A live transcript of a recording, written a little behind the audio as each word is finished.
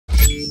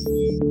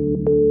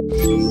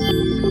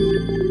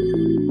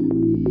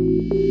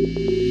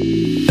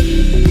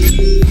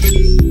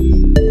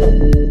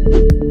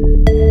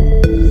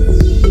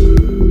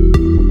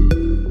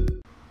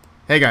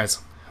Hey guys,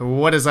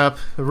 what is up?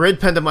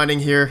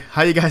 RedPandaMining here.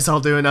 How you guys all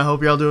doing? I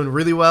hope you're all doing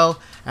really well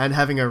and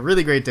having a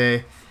really great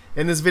day.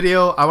 In this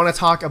video, I want to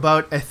talk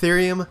about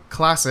Ethereum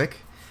Classic,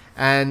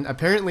 and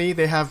apparently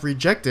they have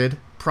rejected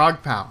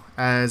ProgPoW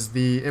as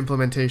the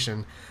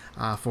implementation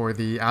for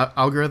the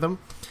algorithm.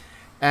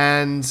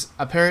 And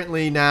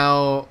apparently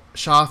now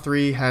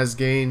SHA-3 has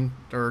gained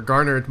or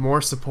garnered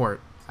more support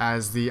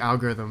as the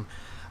algorithm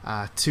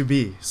to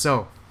be.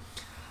 So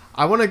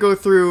I want to go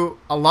through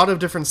a lot of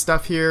different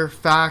stuff here,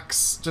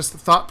 facts, just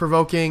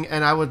thought-provoking,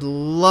 and I would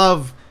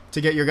love to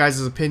get your guys'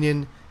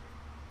 opinion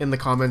in the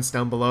comments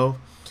down below.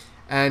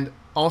 And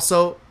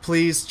also,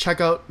 please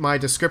check out my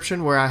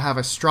description where I have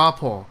a straw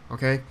poll,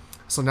 okay?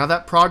 So now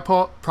that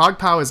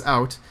ProgPoW is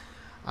out,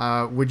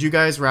 would you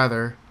guys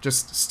rather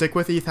just stick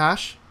with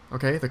Ethash,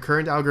 okay, the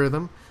current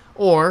algorithm,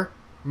 or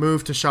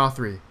move to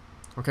SHA-3,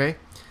 okay?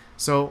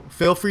 So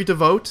feel free to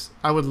vote.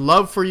 I would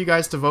love for you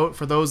guys to vote,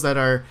 for those that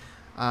are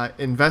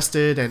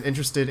invested and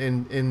interested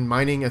in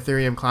mining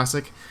Ethereum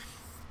Classic.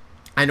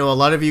 I know a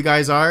lot of you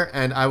guys are,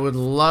 and I would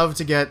love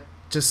to get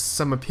just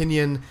some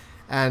opinion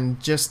and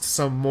just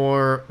some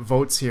more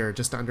votes here,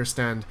 just to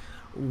understand,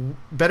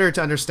 better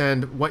to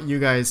understand what you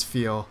guys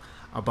feel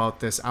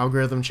about this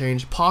algorithm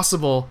change,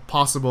 possible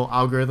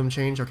algorithm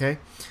change, okay?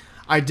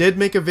 I did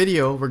make a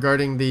video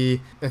regarding the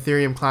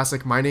Ethereum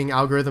Classic mining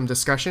algorithm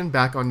discussion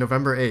back on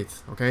November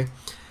 8th, okay?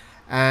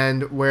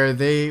 And where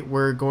they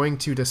were going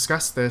to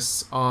discuss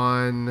this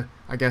on,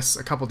 I guess,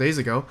 a couple days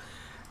ago.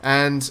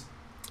 And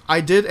I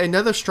did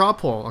another straw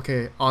poll,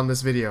 okay, on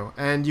this video.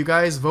 And you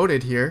guys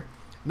voted here.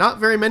 Not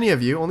very many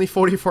of you, only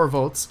 44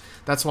 votes.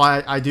 That's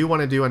why I do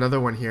want to do another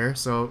one here.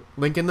 So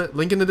link in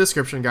the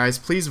description, guys.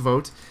 Please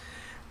vote.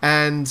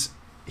 And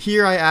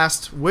here I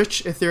asked,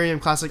 which Ethereum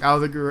Classic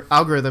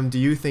algorithm do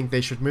you think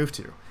they should move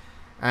to?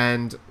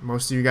 And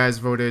most of you guys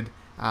voted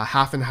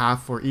half and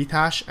half for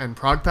Ethash and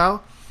ProgPoW.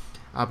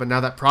 But now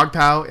that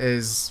ProgPoW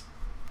is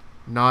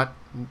not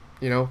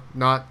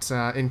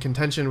in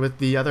contention with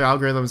the other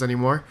algorithms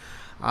anymore,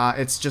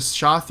 it's just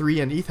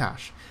SHA-3 and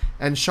Ethash.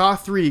 And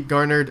SHA-3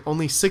 garnered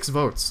only 6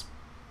 votes,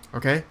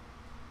 okay?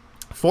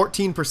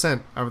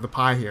 14% of the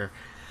pie here.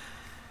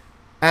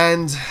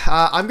 And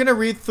I'm going to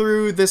read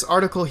through this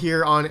article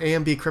here on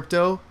AMB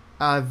Crypto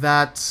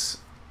that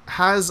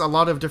has a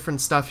lot of different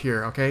stuff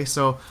here, okay?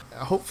 So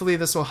hopefully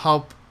this will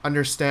help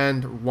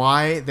understand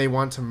why they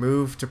want to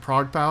move to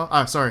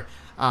ProgPoW.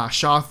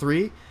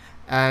 SHA-3,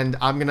 and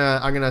I'm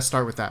gonna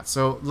start with that.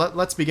 So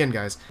let's begin,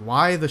 guys.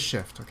 Why the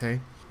shift? Okay,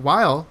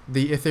 while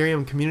the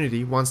Ethereum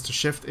community wants to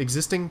shift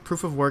existing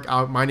proof of work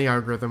mining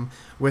algorithm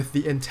with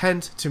the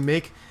intent to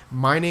make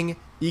mining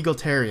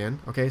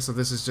egalitarian, okay, so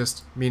this is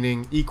just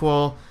meaning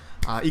equal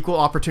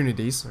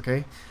opportunities,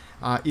 okay.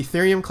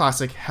 Ethereum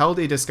Classic held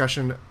a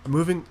discussion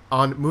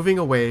moving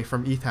away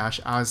from Ethash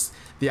as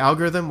the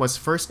algorithm was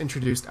first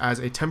introduced as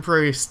a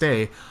temporary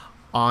stay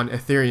on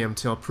Ethereum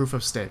till proof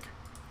of stake.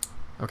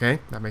 Okay,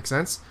 that makes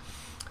sense.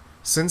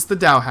 Since the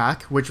DAO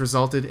hack, which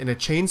resulted in a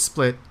chain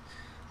split,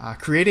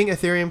 creating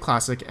Ethereum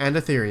Classic and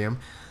Ethereum,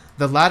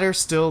 the latter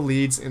still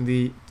leads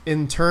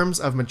in terms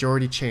of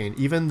majority chain,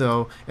 even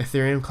though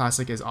Ethereum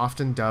Classic is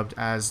often dubbed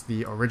as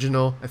the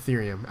original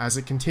Ethereum, as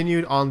it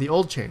continued on the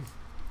old chain.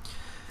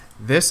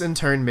 This in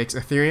turn makes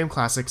Ethereum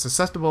Classic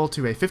susceptible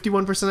to a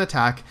 51%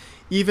 attack,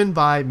 even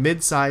by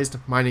mid-sized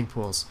mining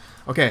pools.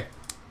 Okay,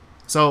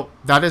 so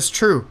that is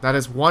true. That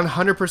is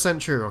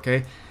 100% true,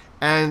 okay?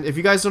 And if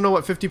you guys don't know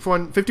what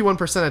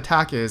 51%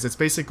 attack is, it's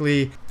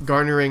basically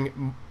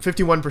garnering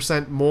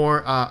 51%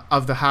 more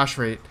of the hash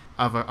rate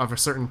of a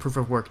certain proof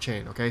of work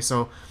chain, okay?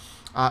 So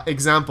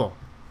example,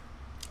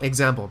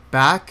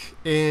 back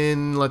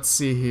in, let's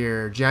see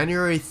here,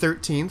 January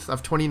 13th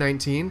of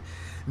 2019,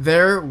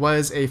 there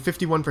was a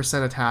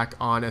 51% attack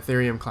on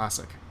Ethereum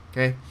Classic,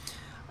 okay?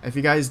 If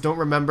you guys don't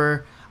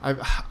remember,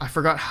 I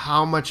forgot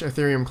how much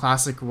Ethereum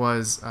Classic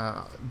was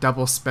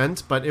double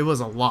spent, but it was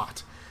a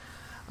lot.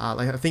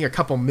 Like I think a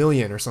couple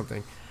million or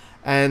something,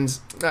 and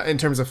in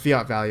terms of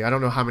fiat value, I don't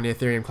know how many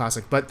Ethereum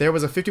Classic, but there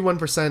was a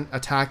 51%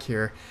 attack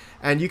here,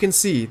 and you can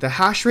see the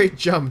hash rate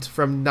jumped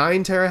from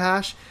 9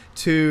 terahash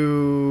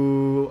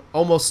to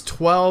almost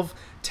 12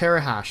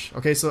 terahash.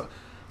 Okay, so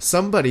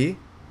somebody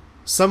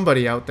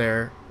out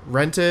there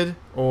rented,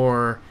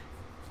 or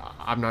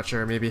I'm not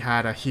sure, maybe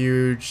had a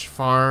huge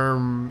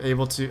farm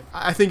able to.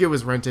 I think it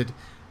was rented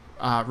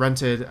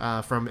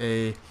from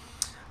a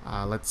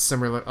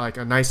similar, like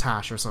a nice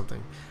hash or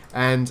something.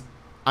 And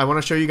I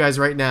want to show you guys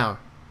right now,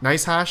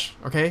 nice hash,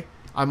 okay?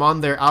 I'm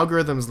on their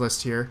algorithms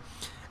list here,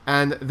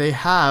 and they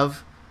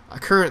have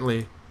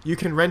currently, you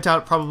can rent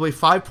out probably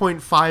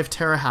 5.5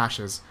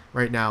 terahashes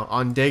right now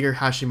on Dagger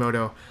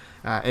Hashimoto,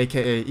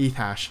 aka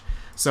Ethash.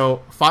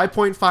 So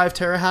 5.5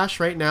 terahash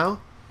right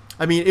now.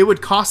 I mean, it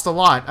would cost a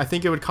lot. I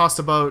think it would cost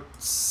about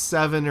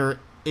 7 or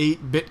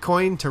 8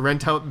 Bitcoin to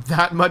rent out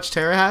that much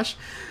terahash.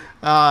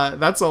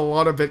 That's a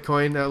lot of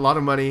Bitcoin, a lot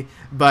of money,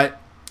 but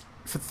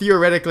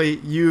theoretically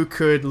you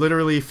could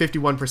literally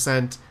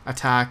 51%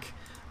 attack.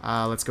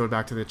 Let's go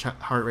back to the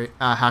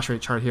hash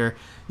rate chart here.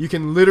 You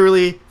can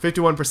literally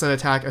 51%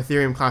 attack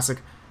Ethereum Classic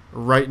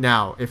right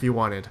now if you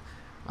wanted.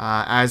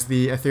 As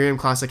the Ethereum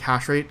Classic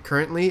hash rate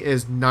currently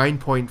is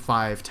 9.5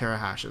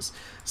 terahashes.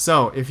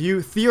 So if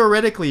you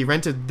theoretically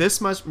rented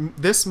this much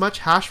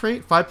hash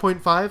rate,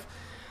 5.5,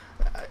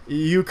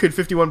 you could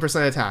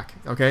 51% attack.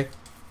 Okay.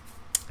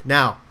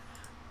 Now,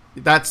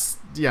 that's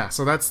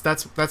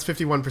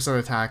 51%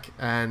 attack,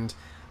 and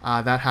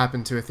that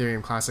happened to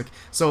Ethereum Classic.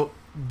 So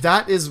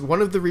that is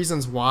one of the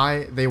reasons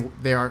why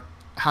they are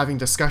having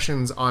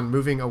discussions on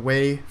moving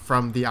away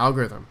from the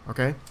algorithm.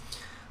 Okay.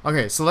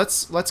 Okay. So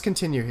let's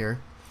continue here.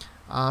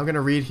 I'm going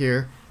to read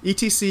here.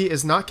 ETC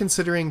is not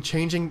considering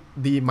changing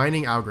the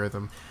mining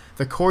algorithm.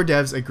 The core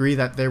devs agree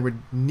that there would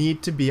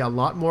need to be a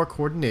lot more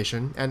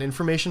coordination and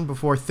information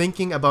before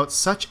thinking about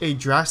such a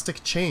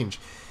drastic change.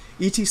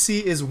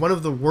 ETC is one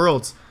of the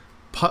world's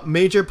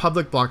major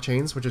public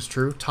blockchains, which is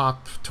true,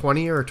 top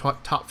 20 or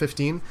top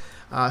 15.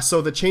 So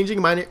the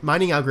changing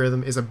mining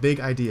algorithm is a big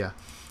idea.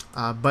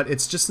 But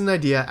it's just an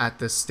idea at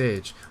this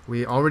stage.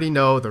 We already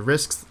know the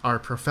risks are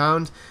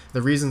profound,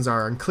 the reasons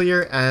are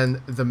unclear,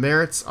 and the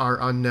merits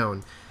are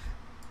unknown.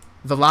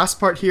 The last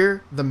part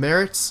here, the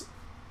merits,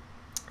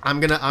 I'm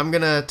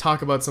gonna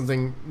talk about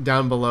something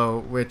down below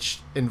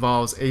which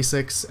involves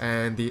ASICs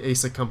and the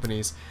ASIC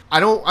companies. I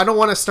don't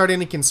want to start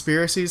any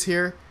conspiracies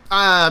here.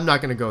 I'm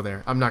not gonna go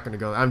there. I'm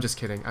just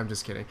kidding.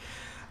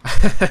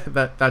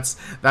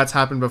 That's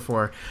happened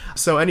before.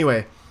 So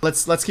anyway,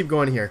 let's keep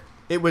going here.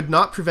 It would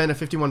not prevent a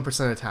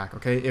 51% attack,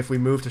 okay, if we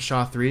move to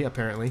SHA-3,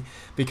 apparently,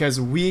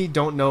 because we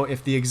don't know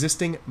if the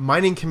existing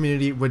mining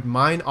community would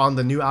mine on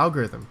the new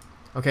algorithm.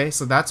 Okay,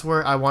 so that's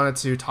where I wanted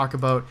to talk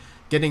about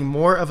getting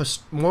more of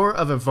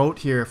a vote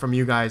here from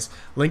you guys.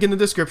 Link in the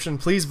description.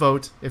 Please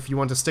vote if you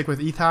want to stick with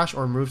ETH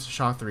or move to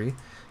SHA-3,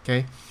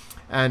 okay?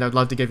 And I'd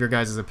love to give your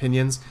guys'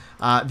 opinions.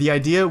 The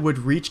idea would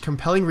reach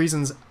compelling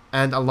reasons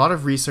and a lot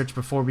of research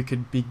before we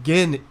could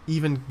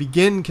even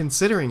begin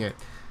considering it.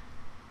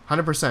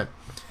 100%.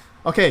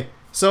 Okay,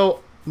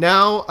 so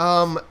now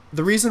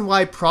the reason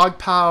why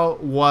ProgPoW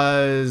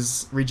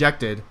was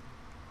rejected,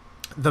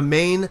 the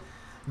main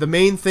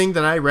thing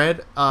that I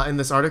read in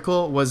this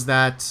article was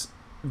that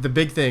the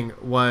big thing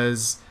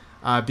was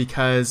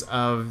because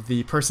of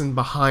the person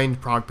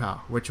behind ProgPoW,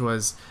 which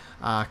was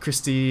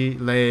Christy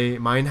Lay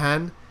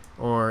Minehan,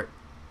 or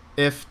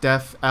if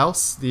def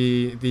else,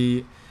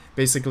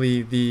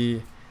 basically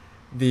the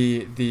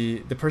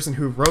person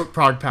who wrote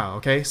ProgPoW.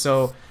 Okay,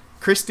 so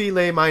Christy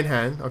Lay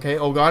Minehan, okay,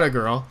 Ogata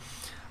girl,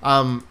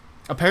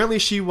 apparently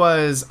she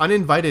was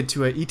uninvited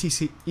to a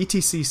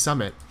ETC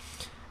summit,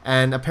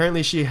 and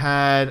apparently she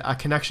had a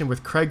connection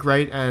with Craig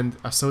Wright and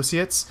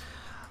Associates,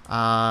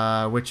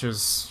 which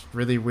is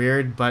really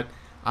weird. But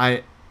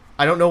I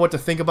don't know what to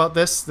think about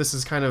this. This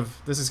is kind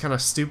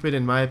of stupid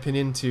in my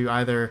opinion to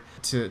either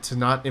to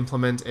not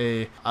implement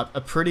a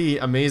pretty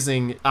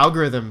amazing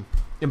algorithm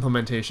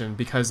implementation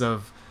because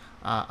of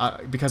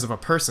a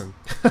person.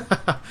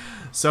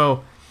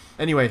 So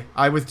anyway,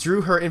 I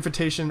withdrew her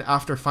invitation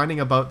after finding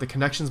about the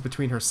connections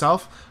between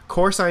herself,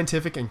 Core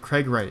Scientific, and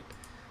Craig Wright.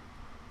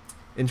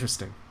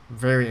 Interesting.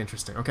 Very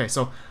interesting. Okay,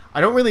 so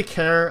I don't really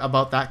care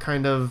about that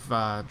kind of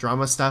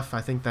drama stuff. I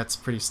think that's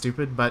pretty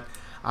stupid, but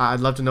I'd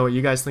love to know what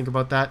you guys think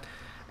about that.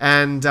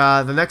 And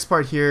the next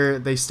part here,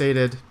 they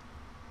stated,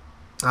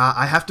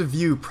 I have to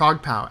view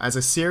ProgPoW as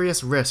a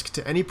serious risk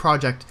to any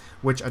project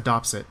which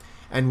adopts it,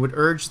 and would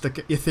urge the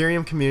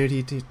Ethereum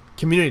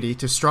community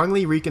to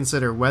strongly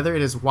reconsider whether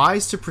it is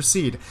wise to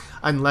proceed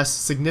unless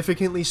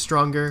significantly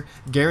stronger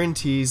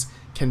guarantees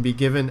can be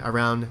given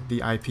around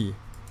the IP.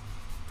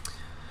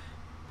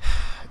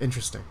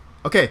 Interesting.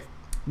 Okay,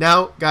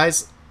 now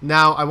guys,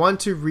 I want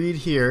to read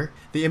here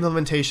the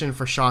implementation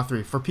for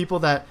SHA-3 for people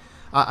that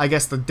I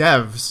guess the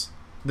devs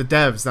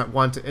that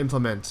want to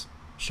implement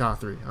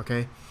SHA-3.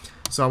 Okay,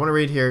 so I want to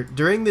read here.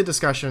 During the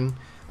discussion,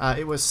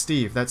 it was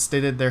Steve that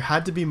stated there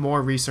had to be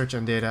more research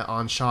and data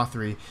on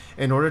SHA-3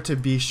 in order to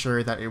be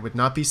sure that it would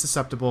not be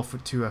susceptible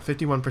to a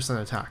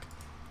 51% attack.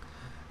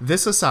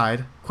 This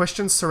aside,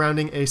 questions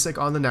surrounding ASIC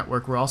on the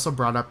network were also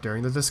brought up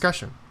during the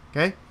discussion.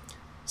 Okay,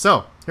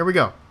 so here we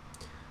go.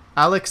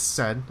 Alex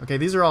said, okay,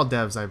 these are all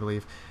devs, I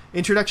believe.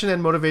 Introduction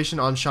and motivation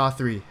on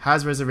SHA-3.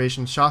 Has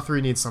reservations.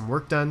 SHA-3 needs some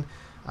work done.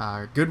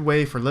 Good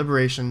way for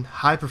liberation.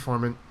 High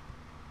performant.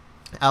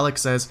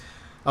 Alex says,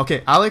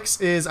 okay, Alex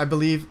is, I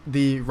believe,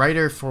 the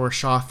writer for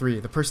SHA-3,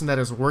 the person that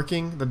is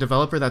working, the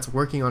developer that's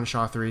working on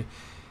SHA-3.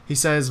 He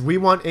says, we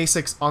want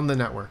ASICs on the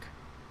network.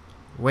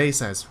 Wei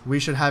says, we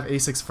should have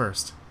ASICs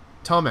first.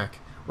 Tomek,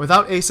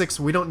 without ASICs,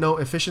 we don't know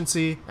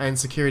efficiency and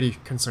security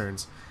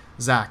concerns.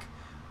 Zach,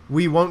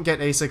 we won't get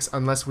ASICs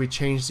unless we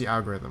change the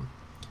algorithm.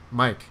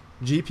 Mike,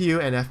 GPU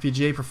and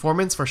FPGA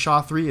performance for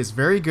SHA-3 is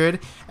very good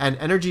and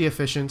energy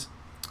efficient.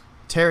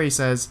 Terry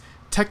says,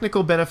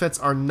 technical benefits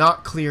are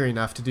not clear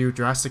enough to do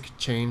drastic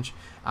change.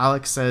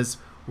 Alex says,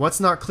 what's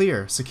not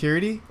clear,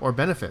 security or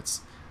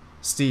benefits?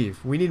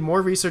 Steve, we need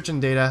more research and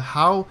data.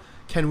 How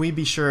can we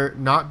be sure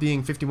not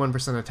being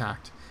 51%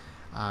 attacked?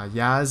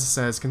 Yaz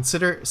says,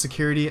 consider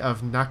security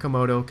of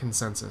Nakamoto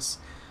consensus,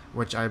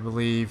 which I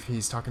believe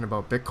he's talking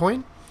about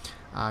Bitcoin.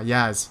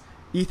 Yaz,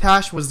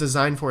 Ethash was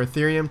designed for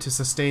Ethereum to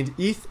sustain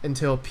ETH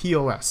until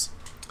POS.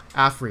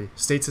 Afri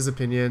states his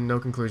opinion, no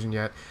conclusion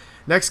yet.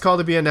 Next call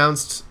to be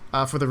announced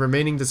for the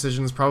remaining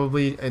decisions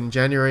probably in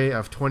January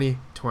of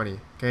 2020.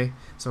 Okay,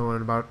 so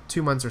in about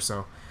 2 months or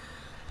so.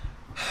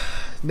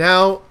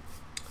 Now,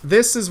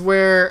 this is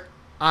where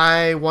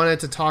I wanted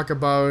to talk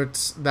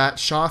about that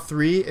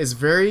SHA-3 is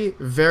very,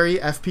 very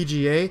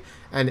FPGA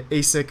and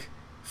ASIC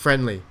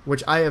friendly,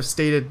 which I have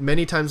stated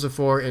many times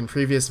before in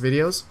previous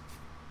videos.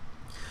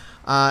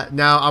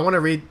 Now, I'm going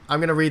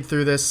to read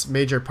through this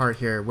major part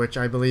here, which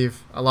I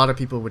believe a lot of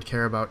people would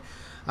care about.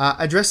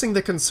 Addressing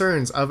the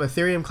concerns of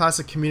Ethereum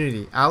Classic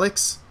community,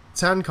 Alex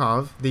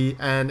Tsankov,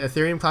 an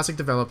Ethereum Classic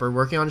developer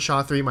working on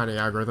SHA-3 mining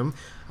algorithm,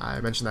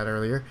 I mentioned that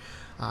earlier,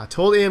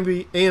 told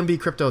AMB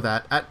Crypto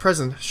that, at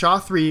present,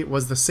 SHA-3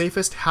 was the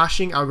safest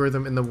hashing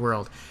algorithm in the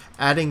world,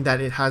 adding that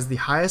it has the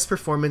highest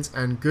performance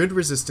and good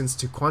resistance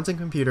to quantum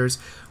computers,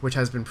 which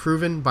has been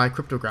proven by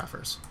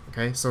cryptographers.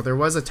 Okay, so there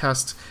was a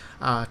test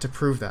to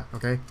prove that.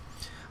 Okay,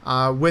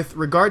 with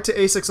regard to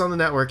ASICs on the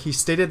network, he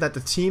stated that the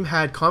team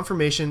had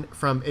confirmation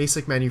from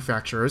ASIC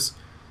manufacturers.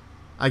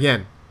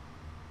 Again,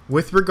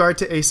 with regard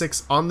to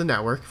ASICs on the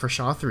network for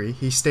SHA-3,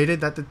 he stated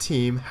that the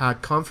team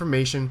had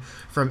confirmation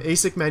from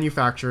ASIC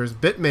manufacturers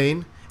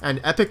Bitmain and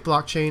Epic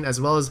Blockchain,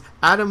 as well as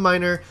Atom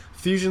Miner,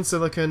 Fusion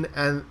Silicon,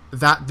 and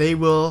that they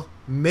will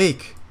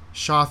make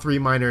SHA-3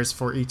 miners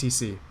for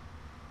ETC,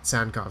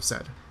 Tsankov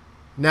said.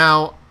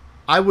 Now,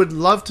 I would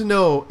love to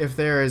know if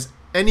there is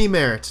any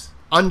merit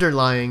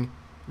underlying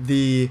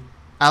the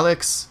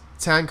Alex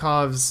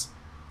Tsankov's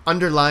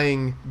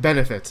underlying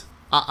benefit.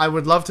 I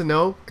would love to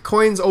know.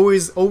 Coins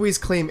always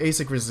claim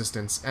ASIC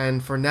resistance,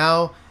 and for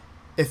now,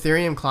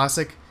 Ethereum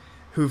Classic,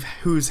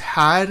 who's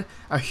had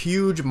a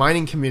huge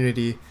mining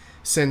community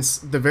since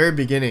the very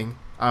beginning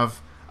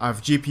of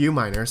GPU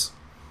miners,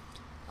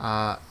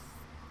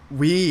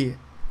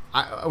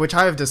 which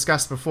I have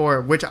discussed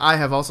before, which I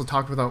have also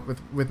talked about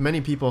with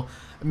many people.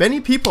 Many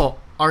people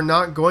are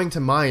not going to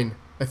mine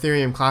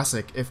Ethereum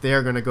Classic if they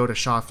are going to go to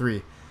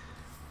SHA-3.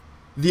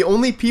 The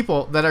only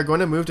people that are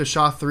going to move to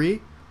SHA-3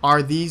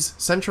 are these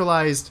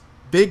centralized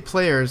big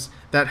players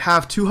that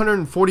have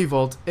 240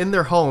 volt in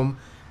their home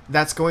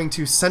that's going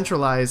to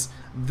centralize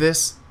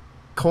this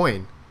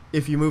coin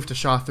if you move to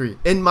SHA-3.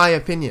 In my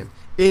opinion,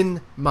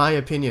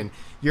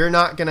 you're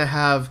not going to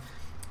have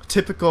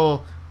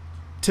typical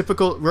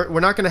we're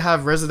not going to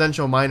have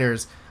residential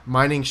miners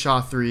mining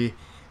SHA-3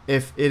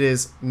 if it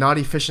is not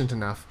efficient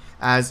enough,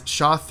 as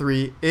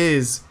SHA-3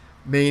 is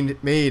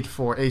made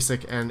for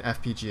ASIC and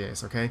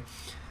FPGAs, okay?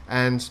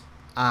 And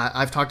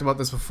I've talked about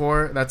this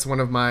before. That's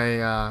one of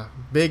my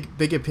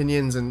big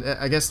opinions, and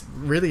I guess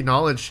really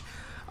knowledge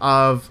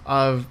of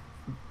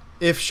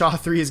if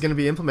SHA-3 is going to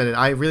be implemented.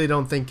 I really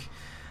don't think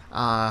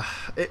the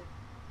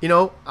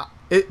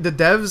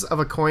devs of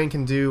a coin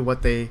can do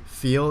what they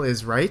feel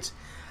is right,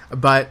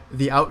 but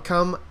the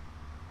outcome,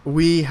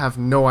 we have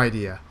no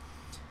idea.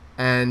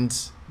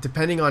 And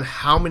depending on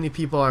how many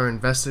people are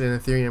invested in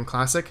Ethereum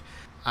Classic,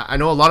 I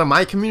know a lot of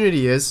my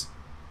community is,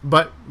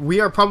 but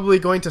we are probably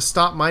going to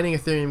stop mining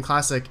Ethereum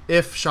Classic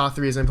if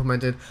SHA-3 is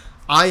implemented.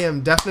 I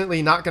am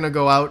definitely not going to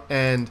go out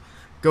and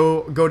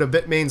go to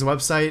Bitmain's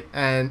website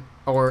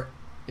or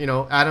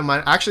Atom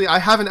Miner. Actually, I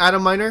have an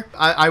Atom Miner.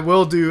 I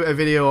will do a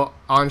video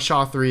on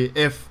SHA-3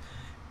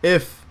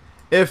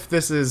 if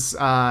this is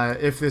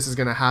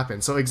going to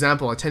happen. So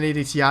example, a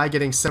 1080 Ti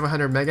getting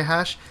 700 mega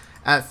hash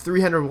at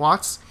 300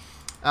 watts.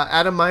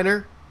 Atom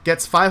Miner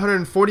gets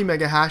 540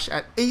 mega hash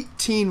at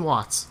 18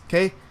 watts.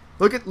 Okay,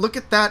 look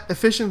at that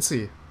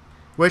efficiency,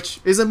 which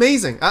is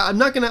amazing. I'm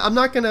not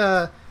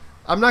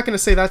gonna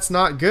say that's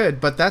not good,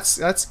 but that's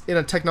in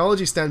a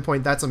technology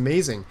standpoint, that's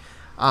amazing.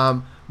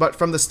 But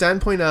from the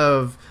standpoint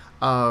of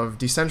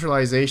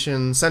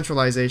decentralization,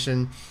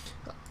 centralization,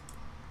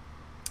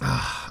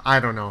 I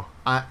don't know.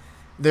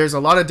 There's a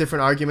lot of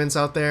different arguments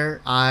out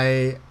there.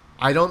 I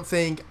don't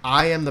think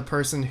I am the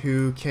person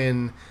who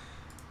can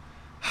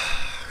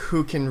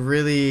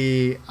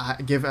really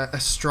give a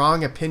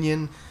strong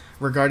opinion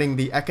regarding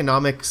the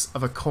economics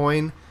of a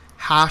coin,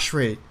 hash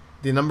rate,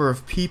 the number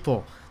of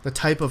people, the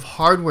type of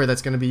hardware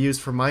that's going to be used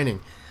for mining.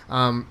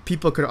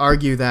 People could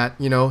argue that,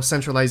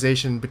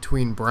 centralization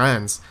between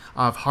brands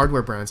of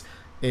hardware brands,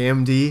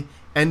 AMD,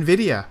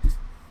 NVIDIA,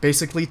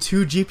 basically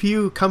 2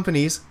 GPU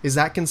companies, is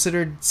that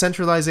considered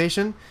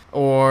centralization?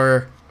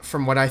 Or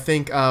from what I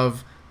think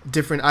of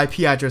different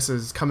IP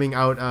addresses coming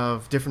out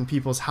of different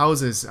people's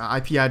houses,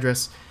 IP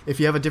address, if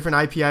you have a different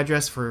IP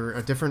address for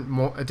a different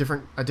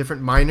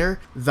miner,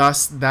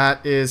 thus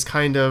that is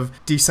kind of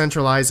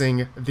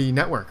decentralizing the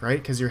network, right?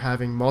 Because you're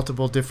having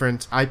multiple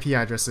different IP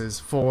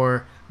addresses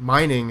for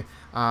mining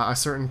a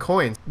certain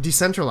coin,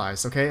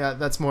 decentralized. Okay,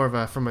 that's more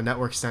of from a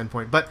network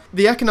standpoint, but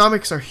the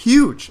economics are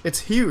huge.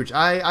 It's huge.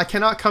 I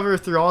cannot cover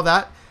through all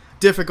that.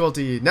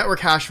 Difficulty, network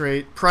hash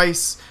rate,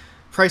 price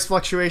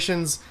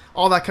fluctuations,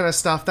 all that kind of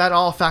stuff. That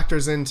all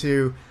factors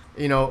into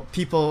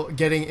people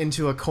getting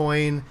into a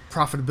coin,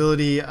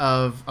 profitability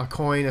of a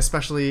coin,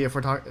 especially if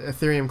we're talking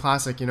Ethereum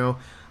Classic.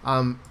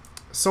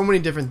 So many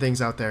different things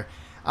out there.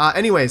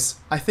 Anyways,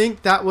 I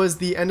think that was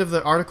the end of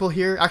the article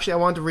here. Actually, I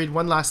wanted to read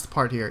one last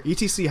part here.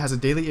 ETC has a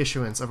daily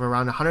issuance of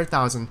around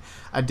 100,000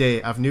 a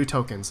day of new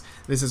tokens.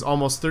 This is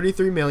almost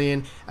 33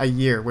 million a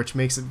year, which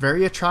makes it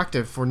very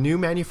attractive for new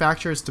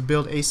manufacturers to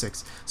build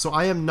ASICs. So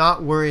I am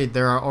not worried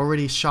there are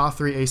already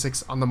SHA-3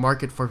 ASICs on the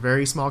market for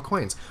very small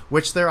coins,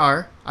 which there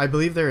are. I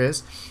believe there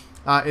is.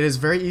 It is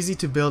very easy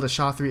to build a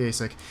SHA-3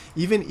 ASIC,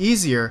 even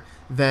easier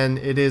than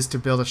it is to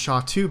build a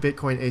SHA-2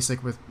 Bitcoin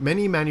ASIC, with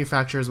many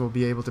manufacturers will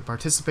be able to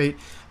participate,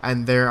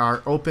 and there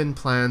are open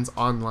plans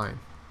online.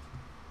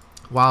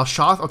 While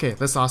okay,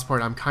 this last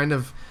part I'm kind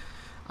of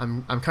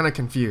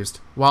confused.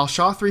 While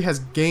SHA-3 has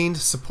gained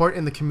support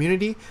in the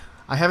community,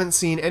 I haven't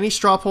seen any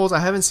straw polls, I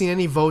haven't seen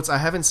any votes, I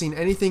haven't seen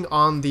anything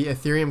on the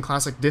Ethereum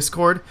Classic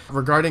Discord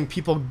regarding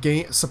people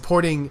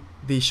supporting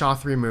the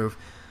SHA-3 move.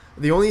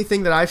 The only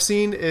thing that I've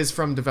seen is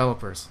from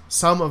developers.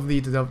 Some of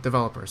the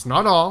developers.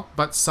 Not all,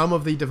 but some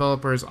of the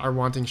developers are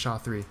wanting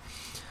SHA-3.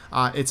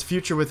 Its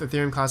future with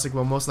Ethereum Classic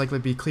will most likely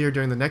be clear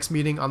during the next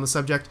meeting on the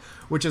subject,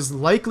 which is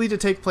likely to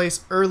take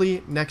place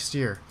early next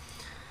year.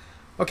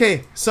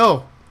 Okay,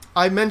 so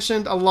I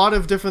mentioned a lot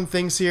of different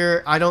things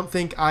here. I don't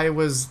think I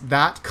was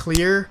that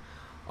clear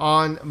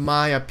on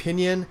my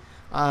opinion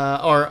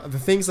or the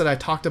things that I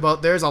talked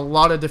about. There's a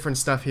lot of different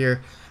stuff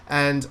here,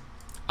 and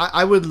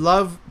I would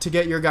love to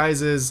get your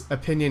guys'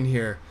 opinion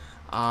here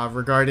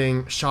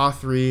regarding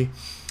SHA-3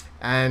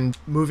 and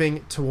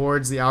moving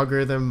towards the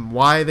algorithm,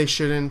 why they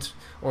shouldn't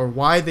or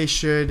why they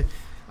should,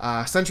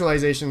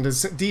 centralization,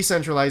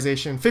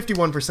 decentralization,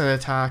 51%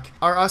 attack.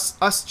 Are us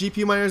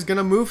GPU miners going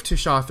to move to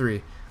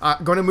SHA-3?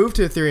 Going to move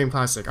to Ethereum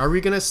Classic? Are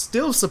we going to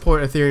still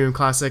support Ethereum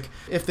Classic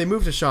if they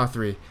move to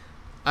SHA-3?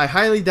 I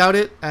highly doubt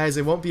it, as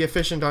it won't be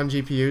efficient on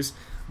GPUs,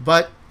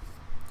 but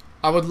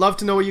I would love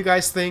to know what you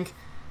guys think.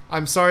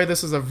 I'm sorry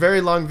this was a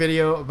very long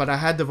video, but I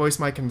had to voice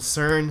my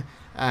concern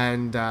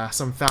and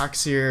some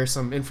facts here,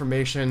 some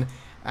information,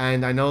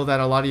 and I know that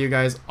a lot of you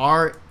guys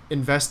are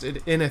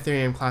invested in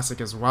Ethereum Classic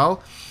as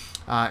well,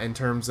 in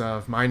terms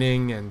of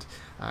mining and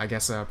I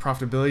guess a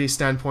profitability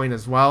standpoint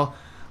as well.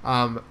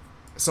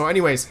 So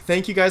anyways,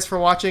 thank you guys for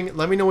watching.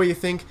 Let me know what you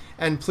think,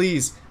 and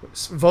please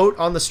vote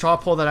on the straw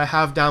poll that I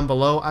have down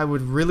below. I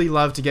would really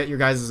love to get your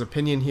guys'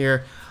 opinion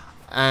here.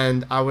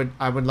 And I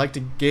would like to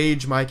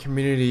gauge my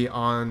community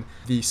on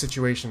the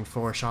situation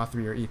for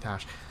SHA-3 or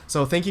Ethash.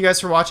 So thank you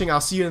guys for watching. I'll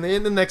see you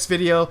in the next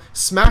video.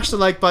 Smash the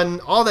like button,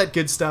 all that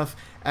good stuff,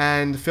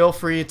 and feel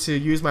free to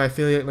use my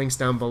affiliate links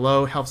down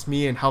below. It helps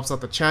me and helps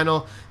out the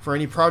channel for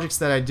any projects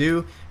that I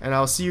do. And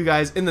I'll see you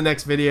guys in the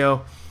next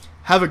video.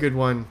 Have a good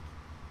one,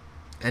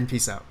 and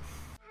peace out.